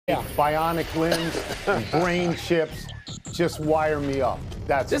Bionic limbs and brain chips just wire me up.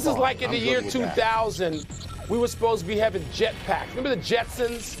 This is like in the year 2000, we were supposed to be having jetpacks. Remember the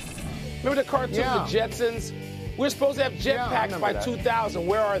Jetsons? Remember the cartoon, The Jetsons? We were supposed to have jetpacks by 2000.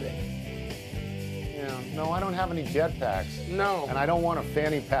 Where are they? No, I don't have any jetpacks. No. And I don't want a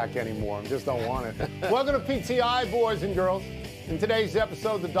fanny pack anymore. I just don't want it. Welcome to PTI, boys and girls. In today's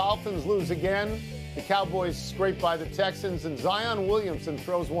episode, the Dolphins lose again. The Cowboys scraped by the Texans, and Zion Williamson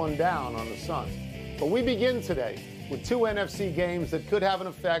throws one down on the Suns. But we begin today with two NFC games that could have an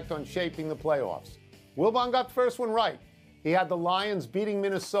effect on shaping the playoffs. Wilbon got the first one right. He had the Lions beating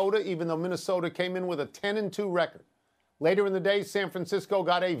Minnesota, even though Minnesota came in with a 10-2 record. Later in the day, San Francisco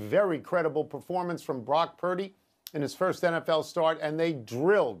got a very credible performance from Brock Purdy in his first NFL start, and they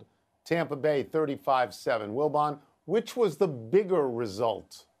drilled Tampa Bay 35-7. Wilbon, which was the bigger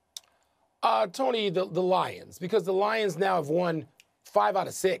result? Tony, the Lions, because the Lions now have won 5 out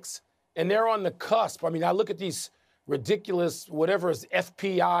of 6, and they're on the cusp. I mean, I look at these ridiculous, whatever is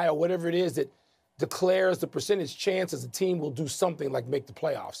FPI or whatever it is that declares the percentage chance as a team will do something like make the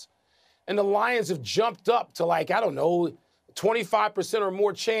playoffs. And the Lions have jumped up to 25% or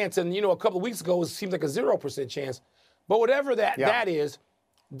more chance. And, a couple of weeks ago, it seemed like a 0% chance. But whatever that is,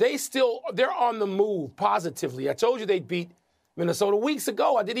 they're on the move positively. I told you they'd beat Minnesota weeks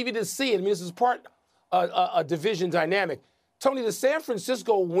ago. I didn't even see it. I mean, this is part a division dynamic. Tony, the San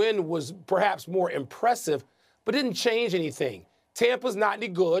Francisco win was perhaps more impressive, but didn't change anything. Tampa's not any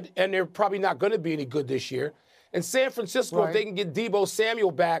good, and they're probably not going to be any good this year. And San Francisco, if they can get Deebo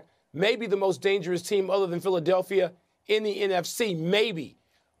Samuel back, maybe the most dangerous team other than Philadelphia in the NFC, maybe.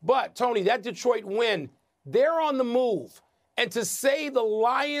 But, Tony, that Detroit win, they're on the move. And to say the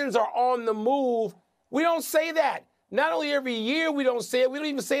Lions are on the move, we don't say that. Not only every year we don't say it, we don't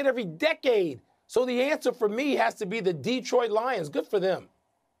even say it every decade. So the answer for me has to be the Detroit Lions. Good for them.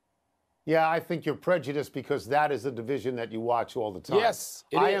 Yeah, I think you're prejudiced because that is a division that you watch all the time. Yes,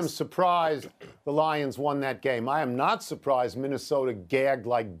 it is. I am surprised the Lions won that game. I am not surprised Minnesota gagged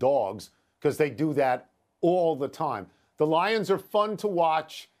like dogs because they do that all the time. The Lions are fun to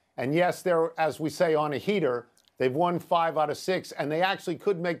watch, and yes, they're, as we say, on a heater. They've won 5 out of 6, and they actually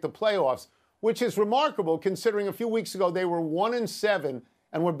could make the playoffs, which is remarkable considering a few weeks ago they were 1-7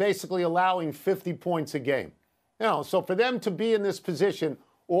 and were basically allowing 50 points a game. So for them to be in this position,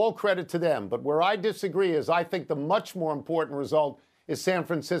 all credit to them. But where I disagree is I think the much more important result is San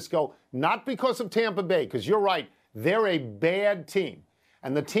Francisco, not because of Tampa Bay, because you're right, they're a bad team.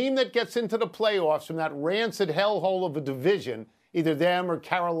 And the team that gets into the playoffs from that rancid hellhole of a division, either them or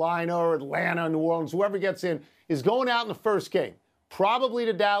Carolina or Atlanta, New Orleans, whoever gets in, is going out in the first game, probably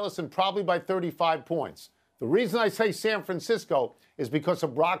to Dallas and probably by 35 points. The reason I say San Francisco is because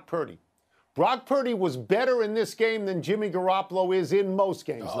of Brock Purdy. Brock Purdy was better in this game than Jimmy Garoppolo is in most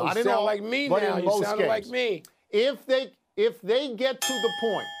games. Not in all, like me but now. in You most sounded games. like me. If they get to the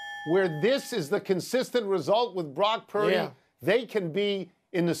point where this is the consistent result with Brock Purdy, they can be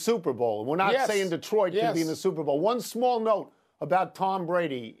in the Super Bowl. We're not saying Detroit can be in the Super Bowl. One small note about Tom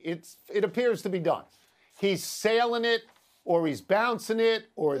Brady. It appears to be done. He's sailing it, or he's bouncing it,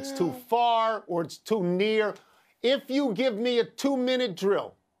 or it's too far, or it's too near. If you give me a 2-minute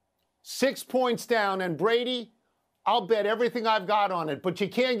drill, 6 points down, and Brady, I'll bet everything I've got on it. But you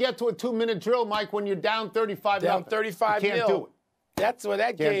can't get to a 2-minute drill, Mike, when you're down 35. Down 35 You can't do it. That's where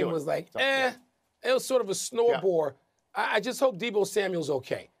that game was like, It was sort of a snowball. I just hope Deebo Samuel's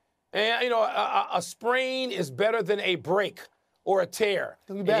okay. And, a sprain is better than a break or a tear.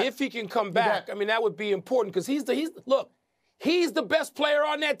 And if he can come back, I mean, that would be important because he's the best player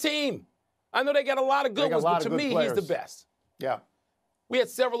on that team. I know they got a lot of good ones, but to me, he's the best. Yeah. We had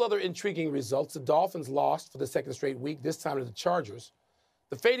several other intriguing results. The Dolphins lost for the second straight week, this time to the Chargers.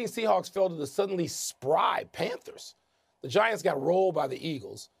 The fading Seahawks fell to the suddenly spry Panthers. The Giants got rolled by the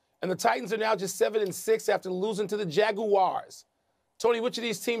Eagles. And the Titans are now just 7-6 after losing to the Jaguars. Tony, which of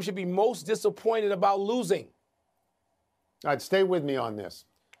these teams should be most disappointed about losing? All right, stay with me on this.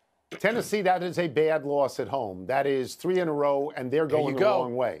 Tennessee, that is a bad loss at home. That is 3 in a row, and they're going the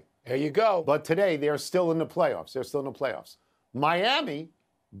wrong way. There you go. But today, they're still in the playoffs. Miami,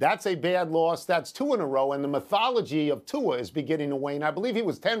 that's a bad loss. That's 2 in a row, and the mythology of Tua is beginning to wane. I believe he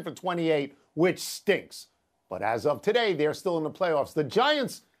was 10 for 28, which stinks. But as of today, they're still in the playoffs. The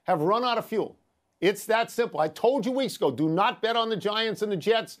Giants have run out of fuel. It's that simple. I told you weeks ago, do not bet on the Giants and the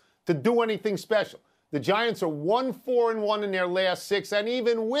Jets to do anything special. The Giants are 1-4-1 in their last 6, and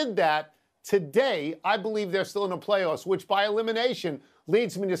even with that, today, I believe they're still in the playoffs, which by elimination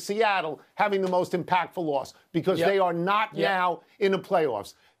leads me to Seattle having the most impactful loss because they are not now in the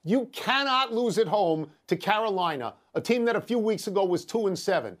playoffs. You cannot lose at home to Carolina, a team that a few weeks ago was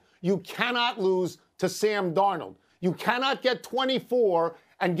 2-7. You cannot lose to Sam Darnold. You cannot get 24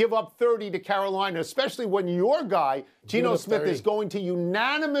 and give up 30 to Carolina, especially when your guy, Geno Smith, is going to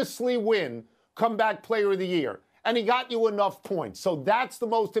unanimously win Comeback Player of the Year. And he got you enough points. So that's the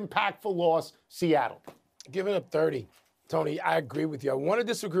most impactful loss, Seattle. Giving up 30. Tony, I agree with you. I want to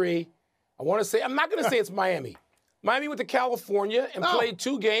disagree. I'm not going to say it's Miami. Miami went to California and played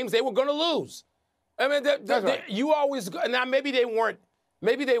 2 games. They were going to lose. I mean, right. You always – now, maybe they weren't –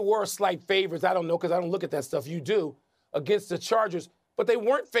 maybe they were slight favorites. I don't know because I don't look at that stuff. You do against the Chargers. But they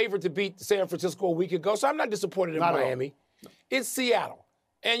weren't favored to beat San Francisco a week ago, so I'm not disappointed in Miami. It's Seattle.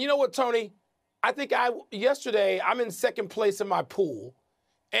 And you know what, Tony? I think yesterday I'm in second place in my pool,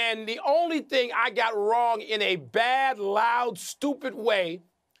 and the only thing I got wrong in a bad, loud, stupid way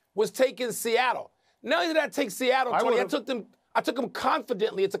was taking Seattle. Not only did I take Seattle, Tony, I took them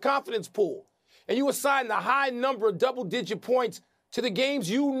confidently. It's a confidence pool. And you assign the high number of double-digit points to the games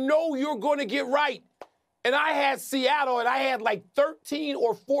you know you're going to get right. And I had Seattle, and I had like 13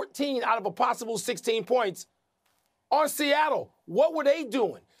 or 14 out of a possible 16 points on Seattle. What were they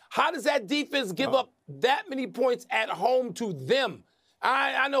doing? How does that defense give up that many points at home to them?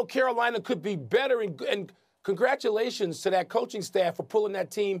 I know Carolina could be better, and congratulations to that coaching staff for pulling that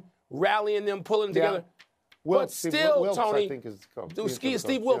team, rallying them, pulling together. Wilkes, but still, Wilkes, Tony, I think is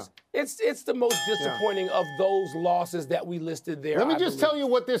Steve Wilkes, it's the most disappointing of those losses that we listed there. Let me just tell you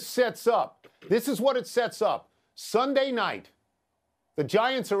what this sets up. This is what it sets up. Sunday night, the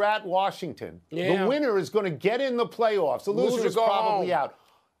Giants are at Washington. The winner is going to get in the playoffs. The loser is probably out.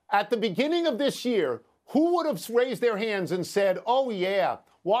 At the beginning of this year, who would have raised their hands and said, oh, yeah,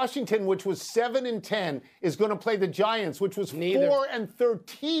 Washington, which was 7-10, is going to play the Giants, which was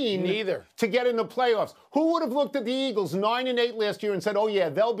 4-13 to get in the playoffs. Who would have looked at the Eagles 9-8 last year and said, oh, yeah,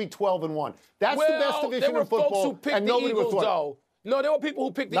 they'll be 12-1. That's the best division in football, and nobody was thought. No, there were people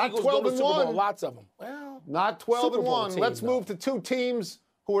who picked the Eagles to go to the Super Bowl. Lots of them. Well, not 12-1. Let's move to 2 teams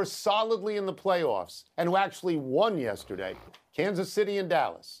who are solidly in the playoffs and who actually won yesterday, Kansas City and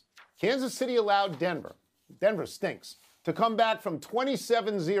Dallas. Kansas City allowed Denver stinks, to come back from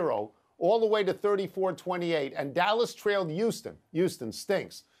 27-0 all the way to 34-28, and Dallas trailed Houston. Houston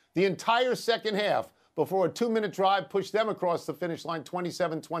stinks. The entire second half before a 2-minute drive pushed them across the finish line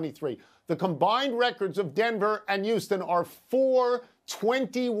 27-23. The combined records of Denver and Houston are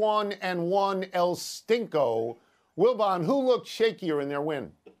 4-21-1 El Stinko. Wilbon, who looked shakier in their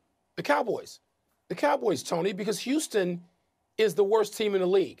win? The Cowboys. The Cowboys, Tony, because Houston is the worst team in the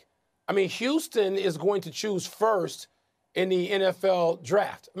league. I mean, Houston is going to choose first in the NFL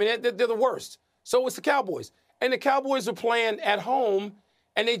draft. I mean, they're the worst. So it's the Cowboys. And the Cowboys are playing at home,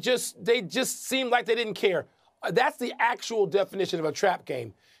 and they just seem like they didn't care. That's the actual definition of a trap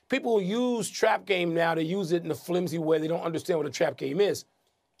game. People who use trap game now, they use it in a flimsy way. They don't understand what a trap game is.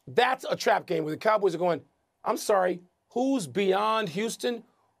 That's a trap game where the Cowboys are going, I'm sorry, who's beyond Houston?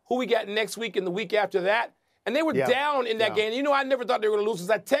 Who we got next week and the week after that? And they were down in that game. You know, I never thought they were going to lose because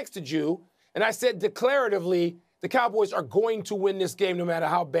I texted you, and I said declaratively, the Cowboys are going to win this game no matter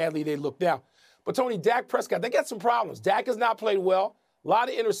how badly they look now. But, Tony, Dak Prescott, they got some problems. Dak has not played well. A lot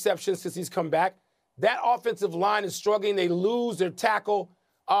of interceptions since he's come back. That offensive line is struggling. They lose their tackle.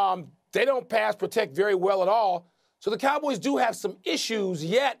 They don't pass protect very well at all. So the Cowboys do have some issues,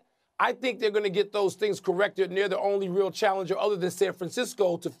 yet I think they're going to get those things corrected, and they're the only real challenger other than San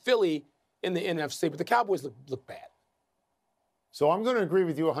Francisco to Philly in the NFC. But the Cowboys look bad. So I'm going to agree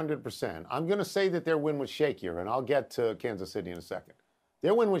with you 100%. I'm going to say that their win was shakier, and I'll get to Kansas City in a second.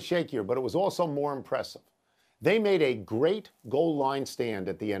 Their win was shakier, but it was also more impressive. They made a great goal line stand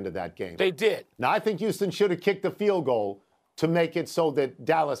at the end of that game. They did. Now, I think Houston should have kicked the field goal to make it so that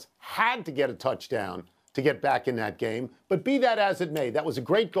Dallas had to get a touchdown to get back in that game. But be that as it may, that was a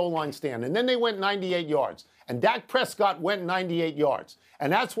great goal line stand. And then they went 98 yards. And Dak Prescott went 98 yards.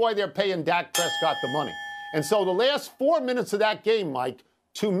 And that's why they're paying Dak Prescott the money. And so the last 4 minutes of that game, Mike,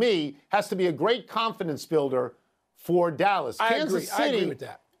 to me, has to be a great confidence builder for Dallas. I agree with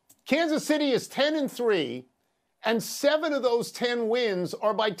that. Kansas City is 10-3, and 7 of those 10 wins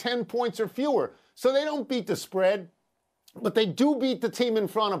are by 10 points or fewer. So they don't beat the spread, but they do beat the team in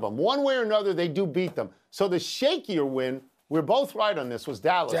front of them. One way or another, they do beat them. So the shakier win, we're both right on this, was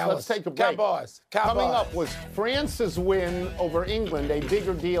Dallas. Let's take a break. Cowboys. Coming up was France's win over England, a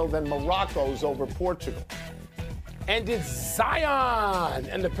bigger deal than Morocco's over Portugal. And did Zion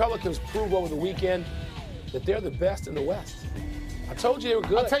and the Pelicans prove over the weekend that they're the best in the West? I told you they were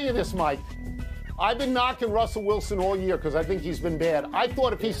good. I'll tell you this, Mike. I've been knocking Russell Wilson all year because I think he's been bad. I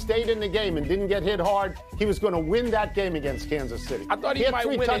thought if he stayed in the game and didn't get hit hard, he was going to win that game against Kansas City. I thought he might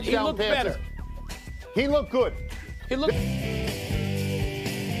win it. He looked better. He looked good. He looked.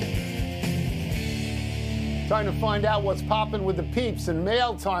 Trying to find out what's popping with the peeps in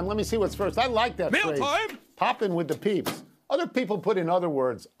mail time. Let me see what's first. I like that mail phrase. Time. Popping with the peeps. Other people put in other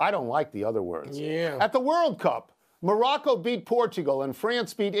words. I don't like the other words. Yeah. At the World Cup, Morocco beat Portugal and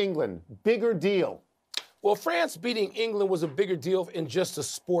France beat England. Bigger deal. Well, France beating England was a bigger deal in just a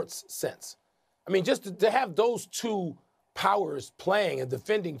sports sense. I mean, just to have those two powers playing, a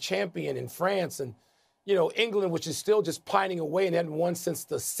defending champion in France and, England, which is still just pining away and hadn't won since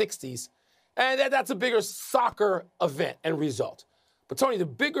the 60s. And that's a bigger soccer event and result. But, Tony, the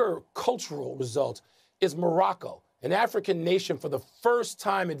bigger cultural result is Morocco, an African nation for the first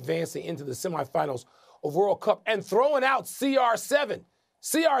time advancing into the semifinals of World Cup and throwing out CR7.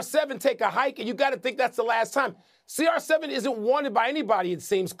 CR7 take a hike, and you got to think that's the last time. CR7 isn't wanted by anybody, it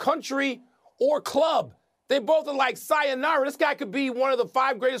seems, country or club. They both are like, sayonara. This guy could be one of the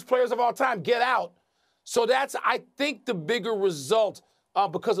 5 greatest players of all time. Get out. So that's, I think, the bigger result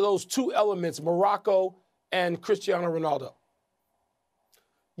because of those two elements, Morocco and Cristiano Ronaldo.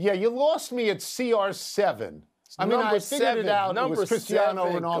 Yeah, you lost me at CR7. I figured it out. It was Cristiano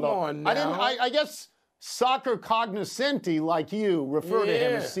Ronaldo. Come on now. I guess soccer cognoscenti like you refer to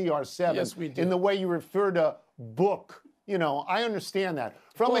him as CR7. Yes, we do. In the way you refer to Book. I understand that.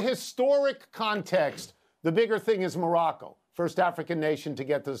 From a historic context, the bigger thing is Morocco, first African nation to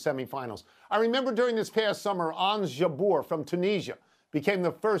get to the semifinals. I remember during this past summer, Ons Jabeur from Tunisia became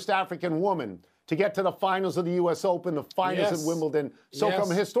the first African woman to get to the finals of the U.S. Open, the finals at Wimbledon. So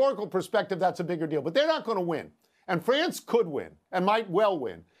from a historical perspective, that's a bigger deal. But they're not going to win. And France could win and might well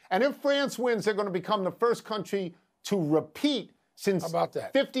win. And if France wins, they're going to become the first country to repeat since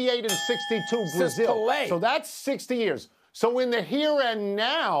 58 and 62 Brazil. So that's 60 years. So in the here and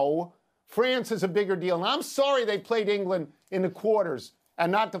now, France is a bigger deal. And I'm sorry they played England in the quarters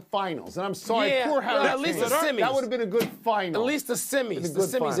and not the finals. And I'm sorry, poor Harry at least the semis. That would have been a good final. At least the semis. The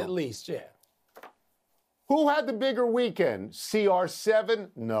semis final. At least, yeah. Who had the bigger weekend? CR7?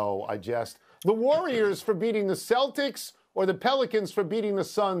 No, I jest. The Warriors for beating the Celtics or the Pelicans for beating the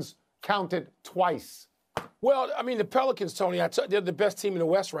Suns counted twice? Well, I mean, the Pelicans, Tony, they're the best team in the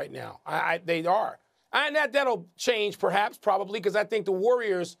West right now. They are. And that'll change perhaps, probably, because I think the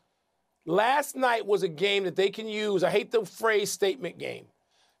Warriors, last night was a game that they can use. I hate the phrase statement game,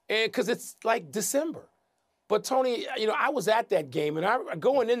 and because it's like December. But, Tony, I was at that game, and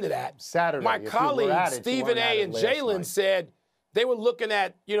going into that, Saturday, my colleagues, Stephen A. and Jalen, said they were looking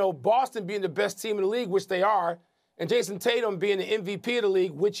at, Boston being the best team in the league, which they are, and Jason Tatum being the MVP of the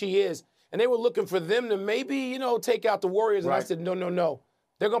league, which he is. And they were looking for them to maybe, take out the Warriors. And I said, no.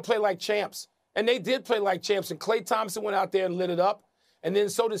 They're going to play like champs. And they did play like champs. And Klay Thompson went out there and lit it up. And then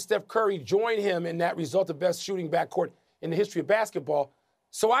so did Steph Curry, join him in that result, the best shooting backcourt in the history of basketball.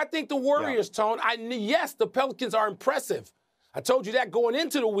 So I think the Warriors, Tone, yes, the Pelicans are impressive. I told you that going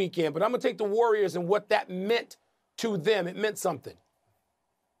into the weekend, but I'm going to take the Warriors and what that meant to them. It meant something.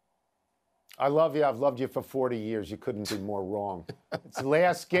 I love you. I've loved you for 40 years. You couldn't be more wrong. It's the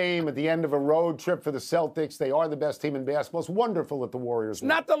last game at the end of a road trip for the Celtics. They are the best team in basketball. It's wonderful that the Warriors win.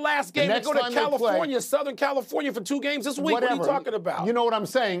 Not the last game. They go to California, Southern California for 2 games this week. Whatever. What are you talking about? You know what I'm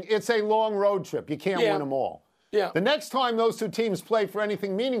saying? It's a long road trip. You can't win them all. Yeah. The next time those two teams play for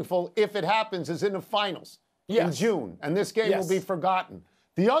anything meaningful, if it happens, is in the finals in June. And this game will be forgotten.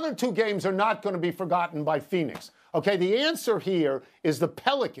 The other 2 games are not going to be forgotten by Phoenix. Okay, the answer here is the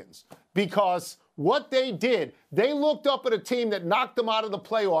Pelicans, because what they did, they looked up at a team that knocked them out of the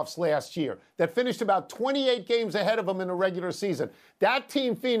playoffs last year, that finished about 28 games ahead of them in the regular season. That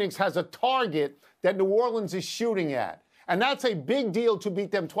team, Phoenix, has a target that New Orleans is shooting at. And that's a big deal to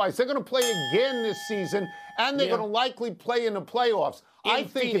beat them twice. They're going to play again this season, and they're going to likely play in the playoffs. I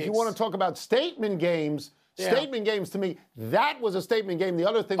think if you want to talk about statement games, statement games to me, that was a statement game. The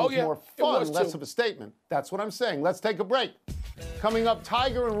other thing was more fun, less of a statement. That's what I'm saying. Let's take a break. Coming up,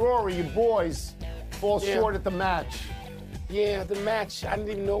 Tiger and Rory, you boys, fall short at the match. Yeah, the match. I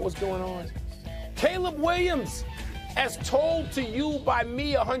didn't even know what was going on. Caleb Williams, as told to you by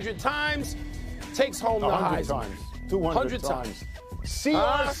me 100 times, takes home the Heisman. 100 times. 200 times.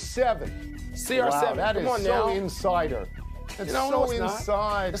 CR7. CR7. Wow, that Come is on so now. insider. It's so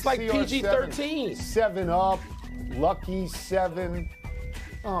inside. It's like CR7. PG-13. 7 Up. Lucky 7.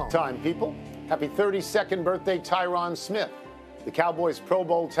 Oh. Time, people. Happy 32nd birthday, Tyron Smith. The Cowboys Pro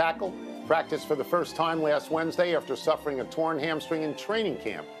Bowl tackle practiced for the first time last Wednesday after suffering a torn hamstring in training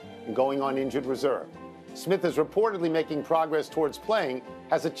camp and going on injured reserve. Smith is reportedly making progress towards playing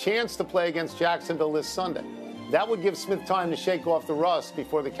has a chance to play against Jacksonville this Sunday. That would give Smith time to shake off the rust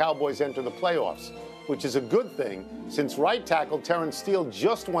before the Cowboys enter the playoffs, which is a good thing since right tackle Terrence Steele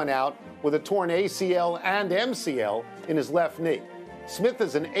just went out with a torn ACL and MCL in his left knee. Smith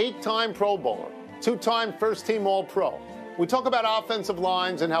is an 8-time Pro Bowler, 2-time first-team All-Pro. We talk about offensive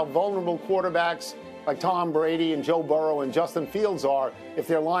lines and how vulnerable quarterbacks like Tom Brady and Joe Burrow and Justin Fields are if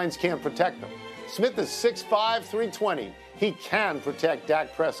their lines can't protect them. Smith is 6'5", 320. He can protect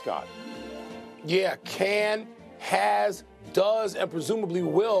Dak Prescott. Yeah, can, has, does, and presumably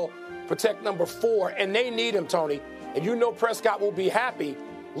will protect number 4, and they need him, Tony. And you know Prescott will be happy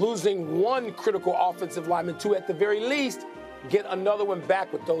losing one critical offensive lineman to, at the very least, get another one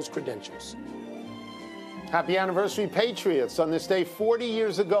back with those credentials. Happy anniversary, Patriots. On this day 40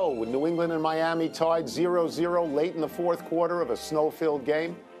 years ago, when New England and Miami tied 0-0 late in the fourth quarter of a snow-filled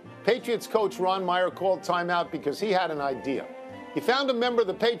game, Patriots coach Ron Meyer called timeout because he had an idea. He found a member of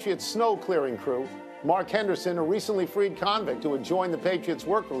the Patriots snow-clearing crew, Mark Henderson, a recently freed convict who had joined the Patriots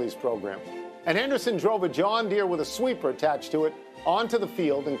work release program. And Henderson drove a John Deere with a sweeper attached to it onto the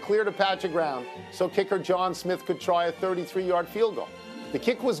field and cleared a patch of ground so kicker John Smith could try a 33-yard field goal. The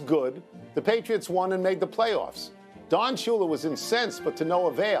kick was good. The Patriots won and made the playoffs. Don Shula was incensed, but to no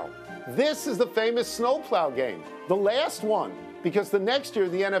avail. This is the famous snowplow game, the last one, because the next year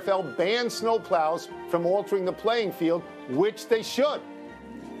the NFL banned snowplows from altering the playing field, which they should.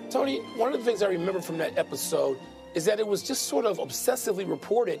 Tony, one of the things I remember from that episode is that it was just sort of obsessively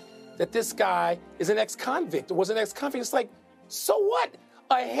reported that this guy is an ex-convict or was an ex-convict. It's like, so what?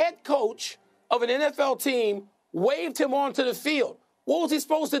 A head coach of an NFL team waved him onto the field. What was he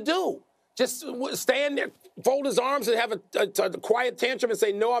supposed to do? Just stand there, fold his arms, and have a quiet tantrum and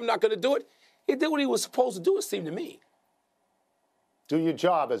say, no, I'm not going to do it? He did what he was supposed to do, it seemed to me. Do your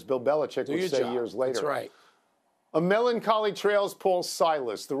job, as Bill Belichick would say years later. That's right. A melancholy trails Paul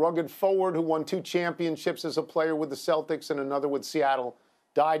Silas, the rugged forward who won 2 championships as a player with the Celtics and another with Seattle,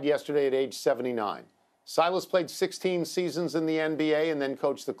 died yesterday at age 79. Silas played 16 seasons in the NBA and then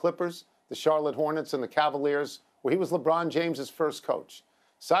coached the Clippers, the Charlotte Hornets, and the Cavaliers, where he was LeBron James's first coach.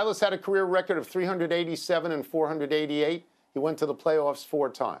 Silas had a career record of 387 and 488. He went to the playoffs 4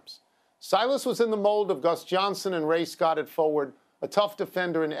 times. Silas was in the mold of Gus Johnson and Ray Scott at forward, a tough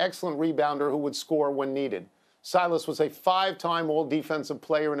defender and excellent rebounder who would score when needed. Silas was a 5-time All-Defensive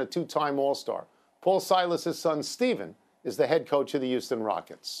Player and a 2-time All-Star. Paul Silas's son, Steven, is the head coach of the Houston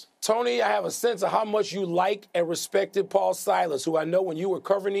Rockets. Tony, I have a sense of how much you like and respected Paul Silas, who I know when you were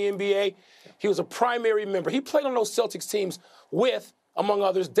covering the NBA, he was a primary member. He played on those Celtics teams with, among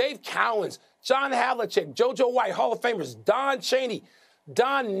others, Dave Cowens, John Havlicek, JoJo White, Hall of Famers, Don Chaney,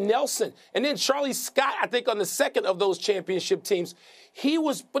 Don Nelson, and then Charlie Scott, I think, on the second of those championship teams. He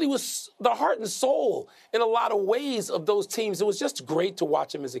was the heart and soul in a lot of ways of those teams. It was just great to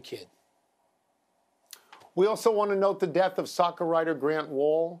watch him as a kid. We also want to note the death of soccer writer Grant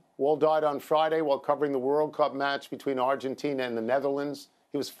Wahl. Wahl died on Friday while covering the World Cup match between Argentina and the Netherlands.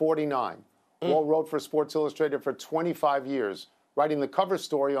 He was 49. Wahl wrote for Sports Illustrated for 25 years, writing the cover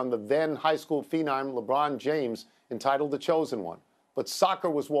story on the then high school phenom LeBron James entitled The Chosen One. But soccer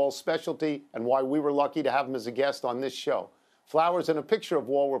was Wahl's specialty and why we were lucky to have him as a guest on this show. Flowers and a picture of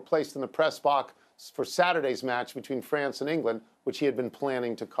Wahl were placed in the press box for Saturday's match between France and England, which he had been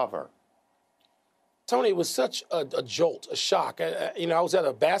planning to cover. Tony, it was such a jolt, a shock. I was at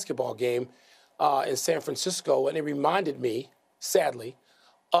a basketball game in San Francisco, and it reminded me, sadly,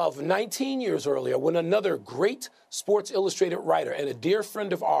 of 19 years earlier when another great Sports Illustrated writer and a dear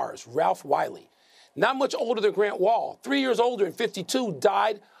friend of ours, Ralph Wiley, not much older than Grant Wahl, 3 years older at 52,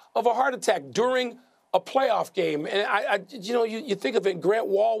 died of a heart attack during a playoff game. And you think of it, Grant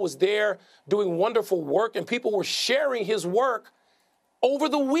Wahl was there doing wonderful work, and people were sharing his work over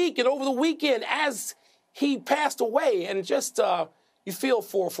the week and over the weekend as he passed away. And just you feel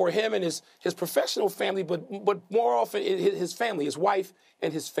for him and his professional family, but more often his family, his wife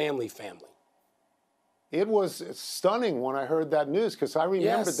and his family. It was stunning when I heard that news because I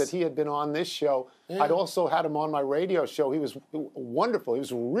remembered that he had been on this show. Yeah. I'd also had him on my radio show. He was wonderful. He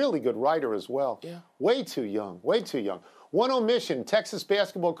was a really good writer as well. Yeah. Way too young, way too young. One omission, Texas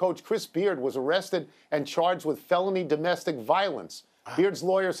basketball coach Chris Beard was arrested and charged with felony domestic violence. Beard's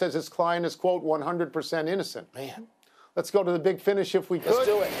lawyer says his client is, quote, 100% innocent. Man. Let's go to the big finish if we could. Let's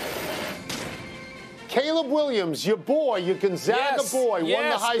do it. Caleb Williams, your boy, your Gonzaga boy, won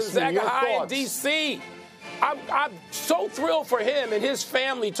the Heisman. Gonzaga Your High thoughts? in D.C. I'm so thrilled for him and his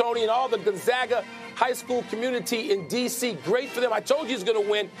family, Tony, and all the Gonzaga high school community in D.C. Great for them. I told you he's going to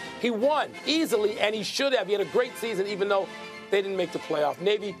win. He won easily, and he should have. He had a great season, even though they didn't make the playoff.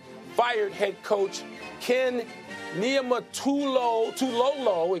 Navy fired head coach Ken Niumatalolo,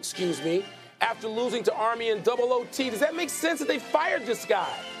 after losing to Army in double OT. Does that make sense that they fired this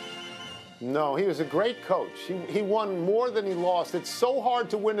guy? No, he was a great coach. He won more than he lost. It's so hard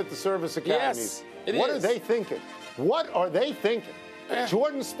to win at the service academies. Yes, what are they thinking? What are they thinking?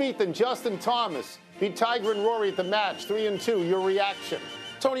 Jordan Spieth and Justin Thomas beat Tiger and Rory at the match, 3-2. Your reaction?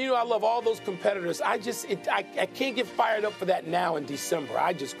 Tony, you know I love all those competitors. I can't get fired up for that now in December.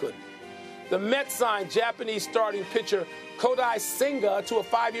 I just couldn't. The Mets signed Japanese starting pitcher Kodai Senga to a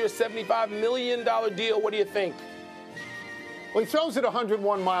 5-year, $75 million deal. What do you think? Well, he throws at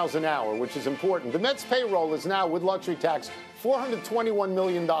 101 miles an hour, which is important. The Mets' payroll is now, with luxury tax, $421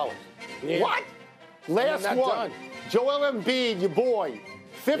 million. Yeah. What? Last one. Done. Joel Embiid, your boy,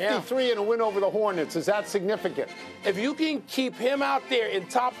 53 and a win over the Hornets. Is that significant? If you can keep him out there in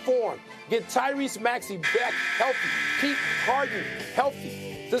top form, get Tyrese Maxey back healthy, keep Harden healthy,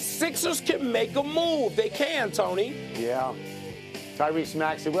 the Sixers can make a move. They can, Tony. Yeah. Tyrese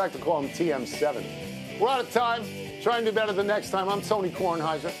Maxey, we like to call him TM7. We're out of time. Try and do better the next time. I'm Tony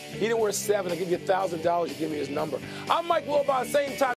Kornheiser. He didn't wear 7. I'll give you $1,000. You give me his number. I'm Mike Wilbon, same time.